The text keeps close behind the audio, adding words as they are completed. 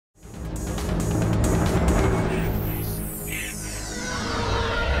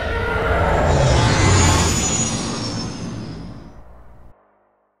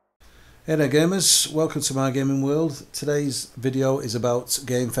Hey there gamers, welcome to my gaming world. Today's video is about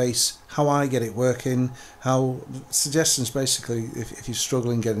Gameface, how I get it working, how suggestions basically if you're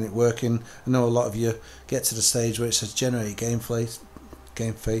struggling getting it working. I know a lot of you get to the stage where it says generate Gameface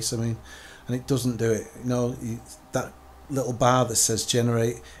and it doesn't do it. You know, that little bar that says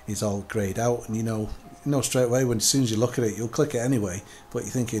generate is all greyed out, and you know straight away when as soon as you look at it you'll click it anyway, but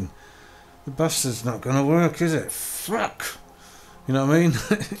you're thinking the bastard's not gonna work, is it? Fuck! You know what I mean?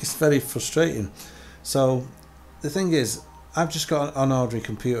 It's very frustrating. So the thing is, I've just got an ordinary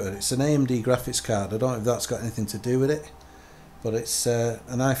computer. It's an AMD graphics card. I don't know if that's got anything to do with it, but it's an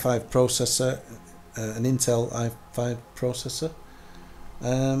i5 processor, an Intel i5 processor,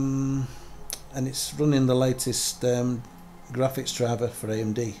 and it's running the latest graphics driver for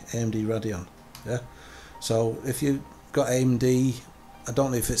AMD Radeon. Yeah. So if you've got AMD, I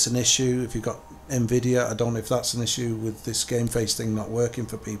don't know if it's an issue. If you've got Nvidia, I don't know if that's an issue with this Gameface thing not working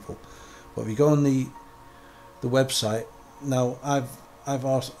for people. But if you go on the website now, I've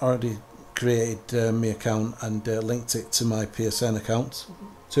already created my account and linked it to my PSN account,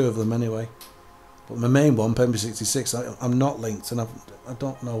 two of them anyway. But my main one, PEMBY'S, I'm not linked, and I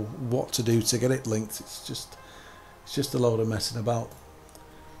don't know what to do to get it linked. It's just a load of messing about.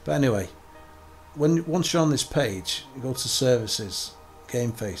 But anyway, once you're on this page, you go to services,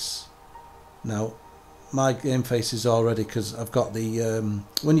 Gameface. Now my Gameface is already, because I've got the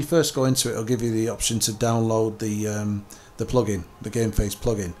when you first go into it, it'll give you the option to download the plugin, the Gameface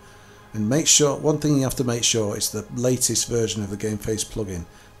plugin, and make sure, one thing you have to make sure is the latest version of the Gameface plugin.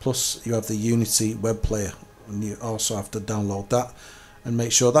 Plus you have the Unity web player, and you also have to download that and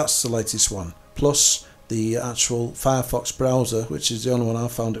make sure that's the latest one. Plus the actual Firefox browser, which is the only one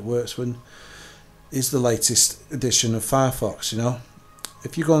I've found it works with, is the latest edition of Firefox. You know,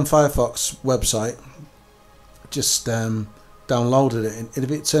 if you go on Firefox website, just downloaded it, and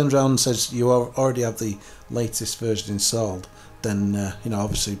if it turns around and says you already have the latest version installed, then you know,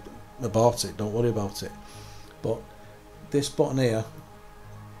 obviously abort it, don't worry about it. But this button here,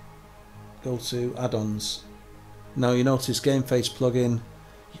 go to add-ons. Now you notice Gameface plugin,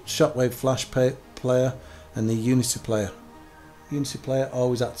 Shockwave Flash player, and the Unity player. Unity player,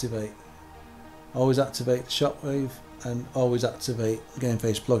 always activate. Always activate Shockwave and always activate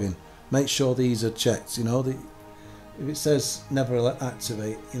Gameface plugin. Make sure these are checked. You know, if it says never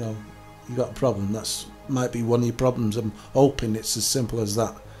activate, you know, you got a problem. That's might be one of your problems. I'm hoping it's as simple as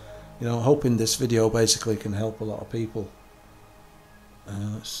that. You know, hoping this video basically can help a lot of people.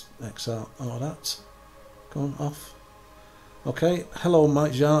 Let's X out all that. Going off. Okay, hello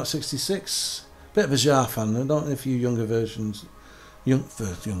Mike Jar 66. Bit of a Jar fan. I don't know if you younger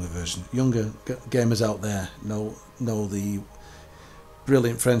gamers out there know the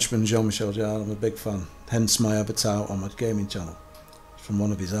brilliant Frenchman Jean-Michel Jarre. I'm a big fan, hence my avatar on my gaming channel from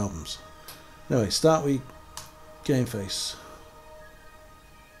one of his albums. Anyway, start with Gameface.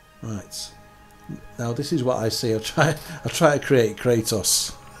 Right, now this is what I see. I try to create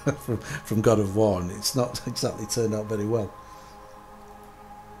Kratos from God of War, and it's not exactly turned out very well.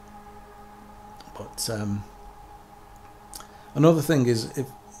 But another thing is, if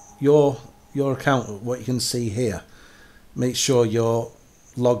your account, what you can see here, make sure you're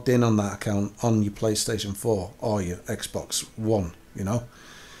logged in on that account on your PlayStation 4 or your Xbox One, you know,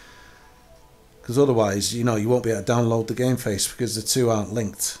 because otherwise, you know, you won't be able to download the Gameface because the two aren't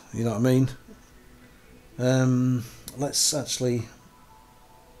linked, you know what I mean? Let's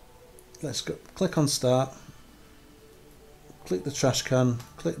go, click on start, click the trash can,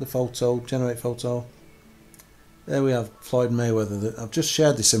 click the photo, generate photo. There we have Floyd Mayweather. I've just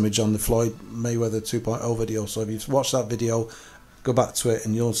shared this image on the Floyd Mayweather 2.0 video, so if you've watched that video, go back to it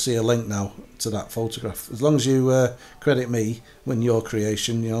and you'll see a link now to that photograph. As long as you credit me when your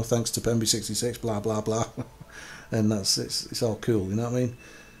creation, you know, thanks to PEMBY'S, blah blah blah, and it's all cool, you know what I mean?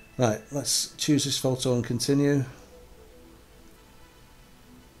 Right, let's choose this photo and continue.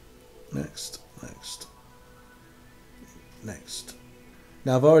 Next.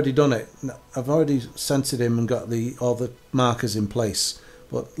 Now I've already done it. I've already sent it in and got all the markers in place.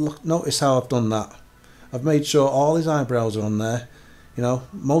 But look, notice how I've done that. I've made sure all his eyebrows are on there. You know,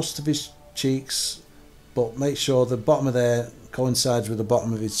 most of his cheeks, but make sure the bottom of there coincides with the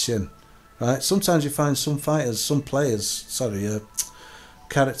bottom of his chin. Right? Sometimes you find some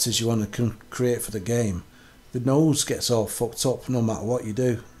characters you want to create for the game, the nose gets all fucked up no matter what you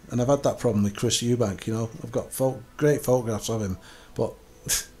do. And I've had that problem with Chris Eubank. You know, I've got great photographs of him, but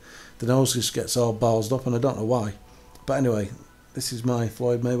the nose just gets all ballsed up, and I don't know why. But anyway, this is my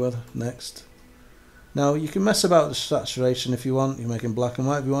Floyd Mayweather. Next. Now you can mess about with the saturation if you want. You're making black and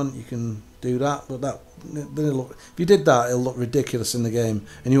white if you want. You can do that, but if you did that, it'll look ridiculous in the game,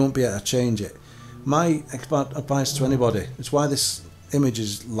 and you won't be able to change it. My advice to anybody: it's why this image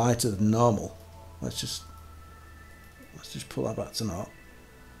is lighter than normal. Let's just pull that back to naught.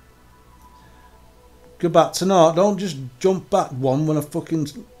 Go back to naught. Don't just jump back one when I fucking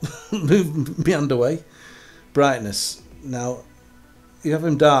move my hand away. Brightness. Now you have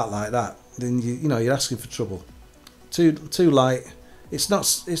him dark like that, then you know you're asking for trouble. Too light. It's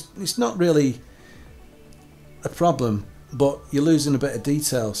not really a problem, but you're losing a bit of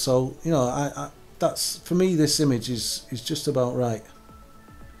detail. So you know, that's for me. This image is just about right,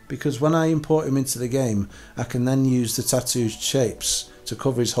 because when I import him into the game, I can then use the tattooed shapes to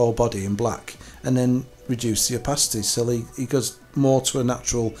cover his whole body in black, and then reduce the opacity so he goes more to a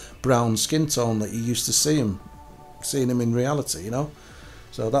natural brown skin tone that you used to seeing him in reality, you know.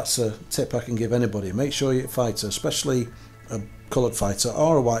 So that's a tip I can give anybody. Make sure you're a fighter, especially a coloured fighter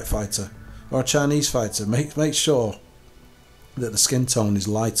or a white fighter or a Chinese fighter. Make sure that the skin tone is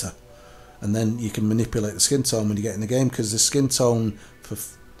lighter, and then you can manipulate the skin tone when you get in the game, because the skin tone, for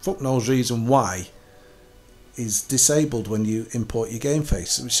fuck knows reason why, is disabled when you import your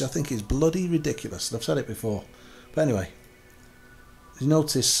Gameface, which I think is bloody ridiculous. And I've said it before. But anyway, you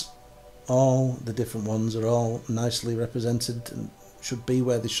notice all the different ones are all nicely represented and should be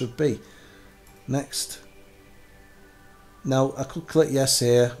where they should be. Next. Now I could click yes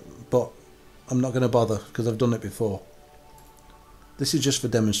here, but I'm not going to bother because I've done it before. This is just for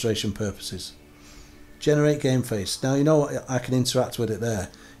demonstration purposes. Generate Gameface. Now you know I can interact with it there.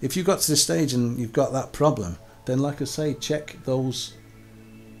 If you've got to this stage and you've got that problem, then like I say, check those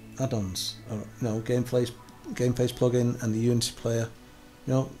add-ons. You know, Gameface plugin and the Unity player.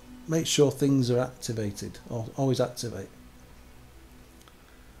 You know, make sure things are activated, or always activate.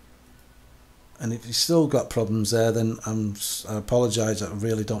 And if you've still got problems there, then I apologise. I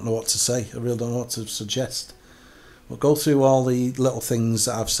really don't know what to say. I really don't know what to suggest. But go through all the little things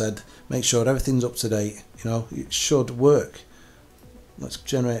that I've said. Make sure everything's up to date. You know, it should work. Let's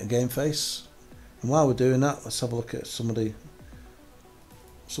generate a Gameface. And while we're doing that, let's have a look at some of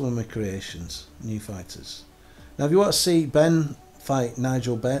my creations, new fighters. Now, if you want to see Ben fight Chris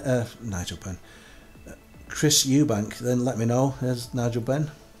Eubank, then let me know. There's Nigel Ben.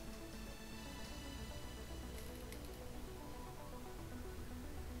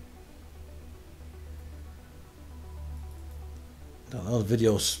 I don't know, the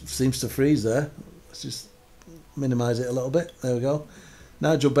video seems to freeze there. Let's just minimise it a little bit. There we go.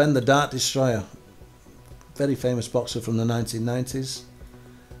 Nigel Ben, the Dart Destroyer. Very famous boxer from the 1990s.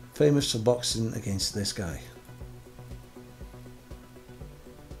 Famous for boxing against this guy.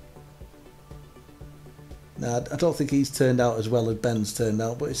 Now, I don't think he's turned out as well as Ben's turned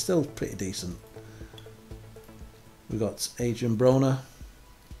out, but it's still pretty decent. We've got Adrian Broner.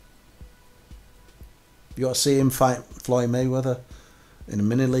 You got to see him fight Floyd Mayweather in a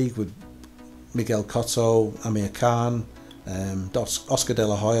mini league with Miguel Cotto, Amir Khan, Oscar De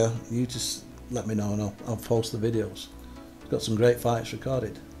La Hoya. You just let me know and I'll post the videos. Got some great fights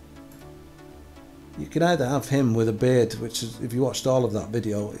recorded. You can either have him with a beard, which is, if you watched all of that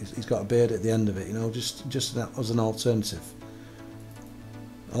video, he's got a beard at the end of it, you know, just as an alternative.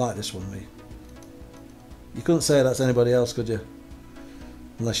 I like this one, me. You couldn't say that's anybody else, could you?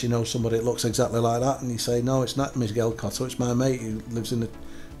 Unless you know somebody that looks exactly like that, and you say, no, it's not Miguel Cotto, it's my mate who lives in the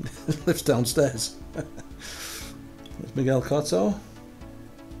lives downstairs. It's Miguel Cotto.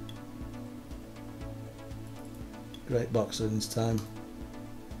 Great boxer in his time.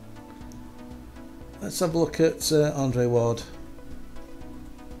 Let's have a look at Andre Ward.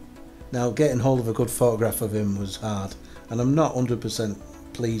 Now, getting hold of a good photograph of him was hard, and I'm not 100%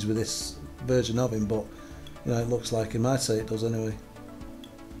 pleased with this version of him, but you know, it looks like him. I'd say it does anyway.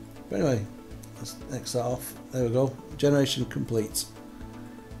 But anyway, let's X that off. There we go. Generation complete.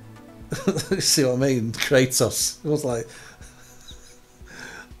 See what I mean? Kratos. It was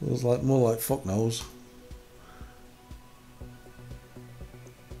like more like fuck knows.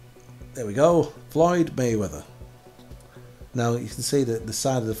 There we go. Floyd Mayweather. Now you can see that the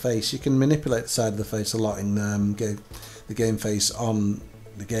side of the face, you can manipulate the side of the face a lot in the Gameface on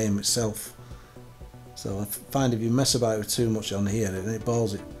the game itself. So I find if you mess about with too much on here, it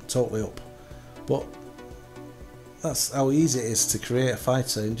balls it totally up. But that's how easy it is to create a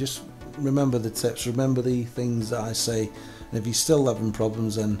fighter. And just remember the tips, remember the things that I say. And if you're still having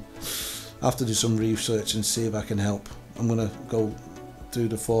problems, then I have to do some research and see if I can help. I'm going to go through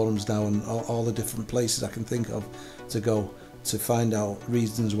the forums now and all the different places I can think of to go to find out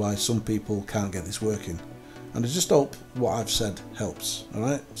reasons why some people can't get this working. And I just hope what I've said helps.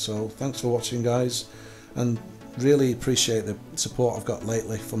 Alright, so thanks for watching, guys, and really appreciate the support I've got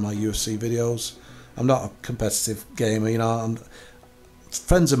lately from my UFC videos. I'm not a competitive gamer, you know. And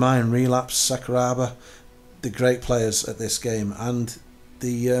friends of mine, Relapse, Sakuraba, they're great players at this game, and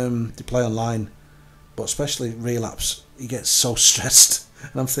they play online, but especially Relapse, he gets so stressed,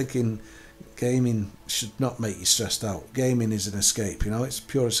 and I'm thinking gaming should not make you stressed out. Gaming is an escape, you know. It's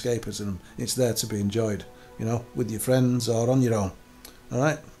pure escapism. It's there to be enjoyed, you know, with your friends or on your own.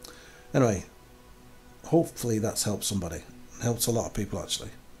 Alright, anyway, hopefully that's helped somebody. It helps a lot of people, actually.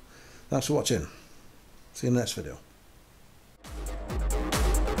 Thanks for watching. See you in the next video.